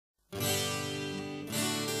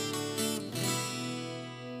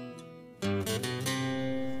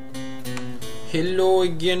Hello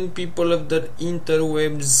again, people of the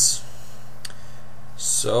interwebs.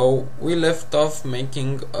 So we left off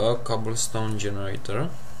making a cobblestone generator.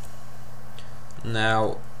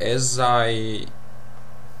 Now as I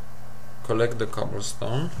collect the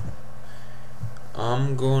cobblestone,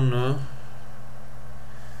 I'm gonna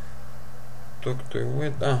talk to you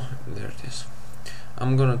with there it is.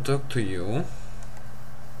 I'm gonna talk to you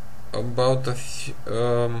about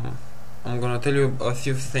I'm gonna tell you a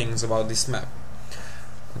few things about this map.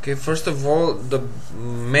 Okay, first of all, the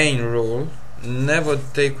main rule: never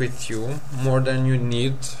take with you more than you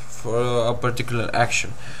need for a particular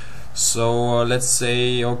action. So let's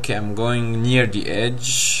say, okay, I'm going near the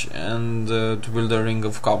edge and to build a ring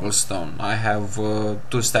of cobblestone. I have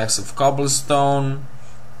 2 stacks of cobblestone,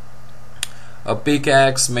 a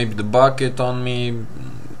pickaxe, maybe the bucket on me.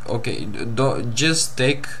 Okay, just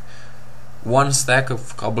take 1 stack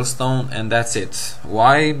of cobblestone and that's it.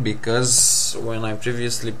 Why? Because when I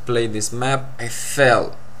previously played this map, I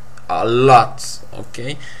fell a lot.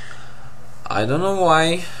 Okay, I don't know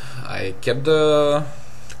why. I kept the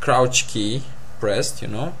crouch key pressed,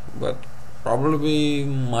 but probably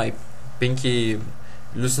my pinky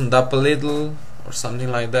loosened up a little or something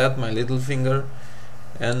like that, my little finger,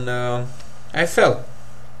 and I fell.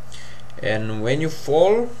 And when you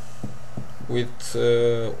fall with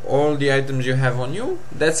all the items you have on you,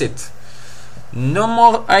 that's it. No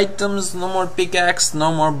more items, no more pickaxe,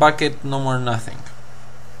 no more bucket, no more nothing.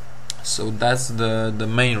 So that's the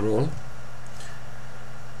main rule.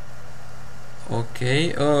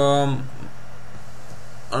 Okay,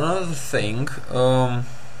 another thing,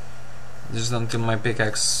 just until my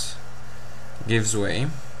pickaxe gives way,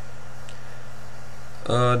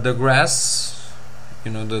 the grass,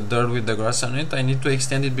 the dirt with the grass on it, I need to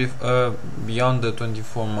extend it beyond the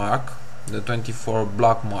 24 mark, the 24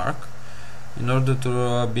 block mark, in order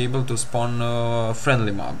to be able to spawn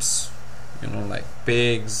friendly mobs, like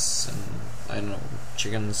pigs and I don't know,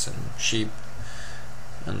 chickens and sheep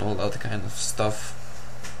and all that kind of stuff.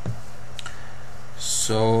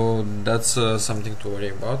 So that's something to worry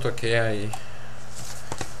about. Okay,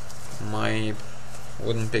 my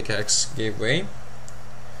wooden pickaxe gave way.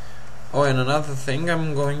 Oh, and another thing,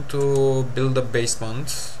 I'm going to build a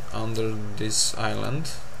basement under this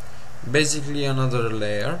island, basically another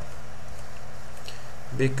layer,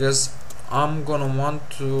 because I'm gonna want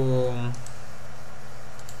to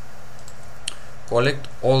collect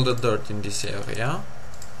all the dirt in this area,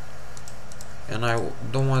 and I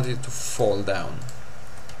don't want it to fall down.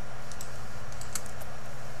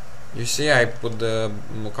 You see, I put the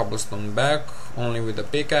cobblestone back only with the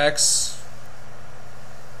pickaxe.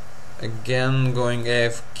 Again, going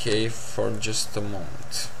AFK for just a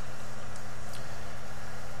moment.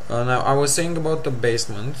 Now, I was saying about the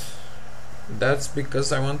basement. That's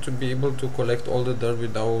because I want to be able to collect all the dirt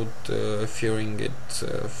without fearing it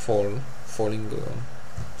falling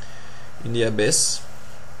in the abyss.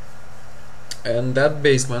 And that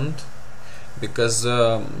basement, because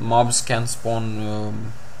mobs can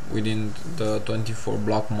spawn within the 24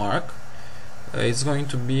 block mark, it's going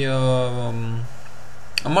to be a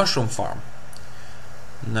mushroom farm.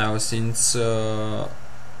 Now, since Notch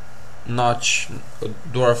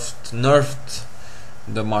nerfed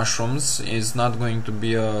the mushrooms, is not going to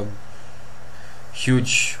be a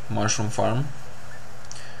huge mushroom farm,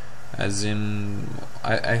 as in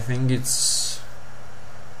I think it's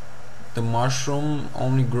the mushroom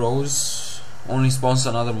only spawns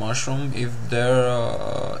another mushroom if there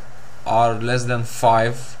are less than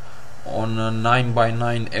 5 on a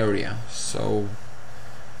 9x9 area. So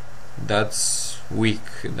that's weak.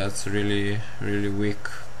 That's really weak.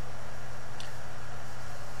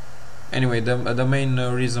 Anyway, the main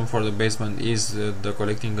reason for the basement is the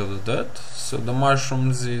collecting of the dirt. So the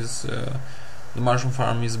mushrooms is the mushroom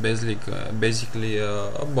farm is basically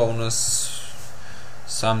a bonus,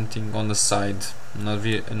 something on the side, not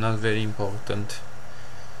very important.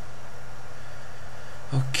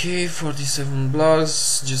 Okay, 47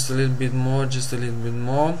 blocks, just a little bit more.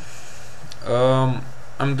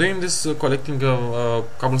 I'm doing this collecting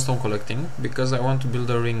cobblestone collecting because I want to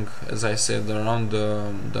build a ring, as I said, around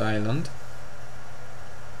the island.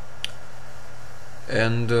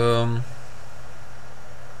 And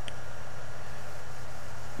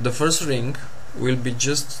the first ring will be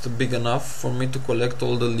just big enough for me to collect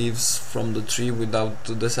all the leaves from the tree without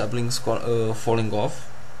the saplings falling off.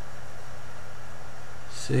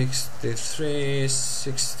 63,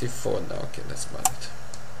 64, okay, that's about it.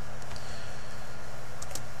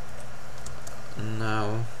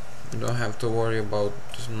 Now you don't have to worry about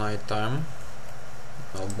night time.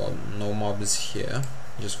 No mobs here,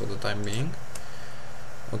 just for the time being.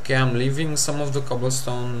 Okay, I'm leaving some of the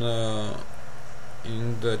cobblestone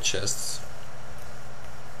in the chests.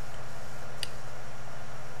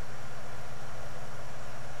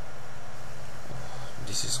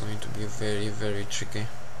 This is going to be very tricky.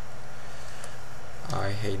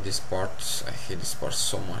 I hate this part. I hate this part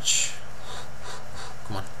so much.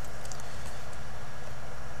 Come on.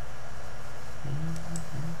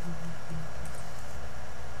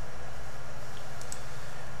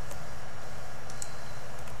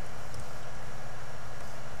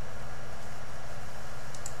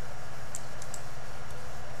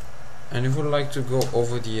 And if you would like to go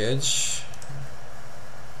over the edge,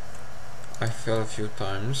 I fell a few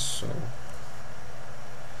times, so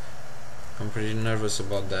I'm pretty nervous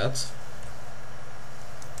about that.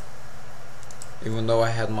 Even though I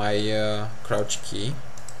had my crouch key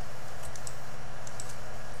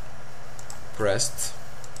pressed.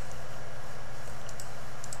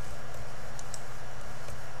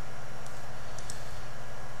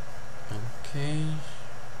 Okay.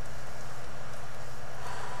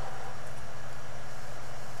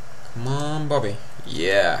 Come on, Bobby.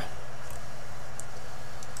 Yeah.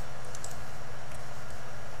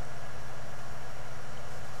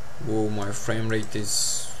 Whoa, my frame rate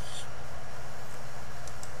is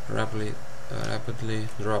rapidly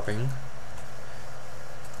dropping.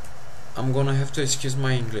 I'm gonna have to excuse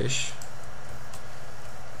my English.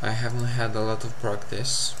 I haven't had a lot of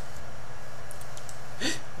practice.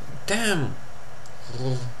 Damn!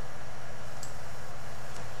 Oh.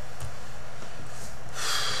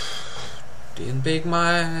 Didn't bring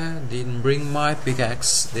my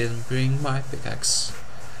pickaxe.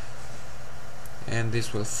 And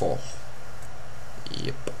this will fall.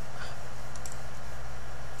 Yep.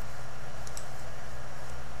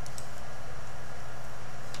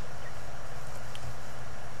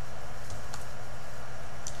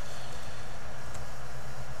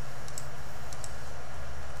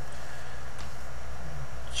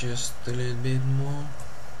 Just a little bit more.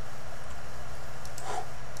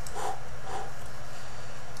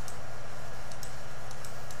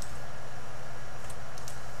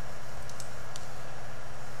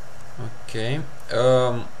 Okay,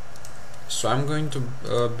 so I'm going to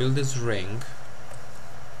build this ring.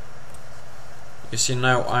 You see,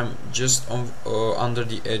 now I'm just on, under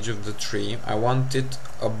the edge of the tree. I want it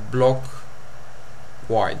a block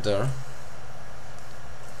wider,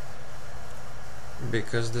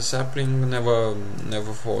 because the sapling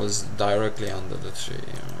never falls directly under the tree,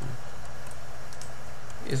 you know.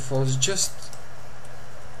 It falls just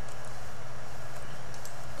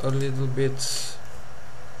a little bit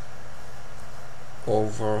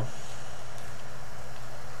over.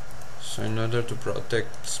 So in order to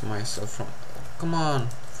protect myself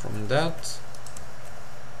from that,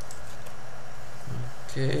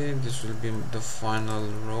 okay, this will be the final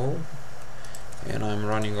row, and I'm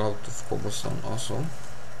running out of cobblestone also.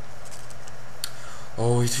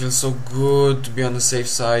 Oh, it feels so good to be on the safe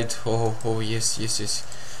side. Oh yes.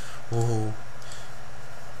 Oh,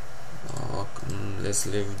 let's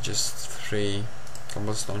leave just 3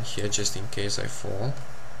 cobblestone here just in case I fall.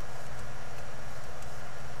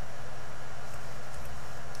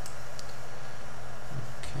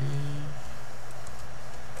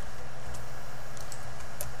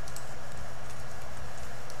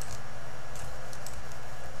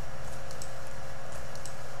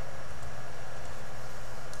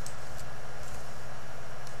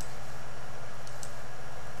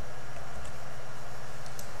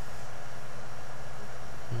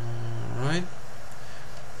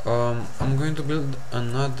 I'm going to build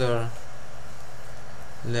another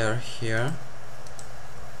layer here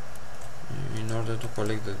in order to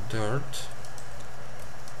collect the dirt.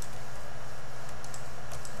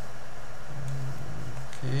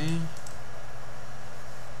 Okay.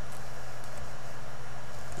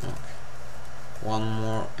 One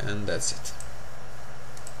more and that's it.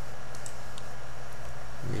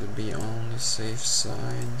 We'll be on the safe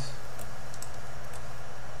side.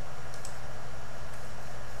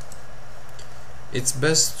 It's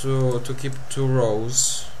best to keep 2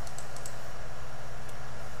 rows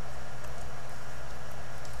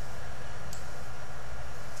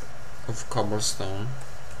of cobblestone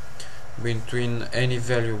between any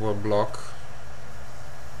valuable block,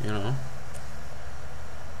 you know,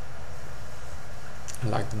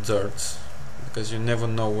 like dirt, because you never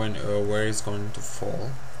know when where it's going to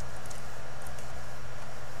fall.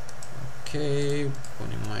 Okay,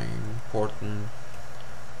 putting my important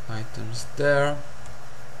items there.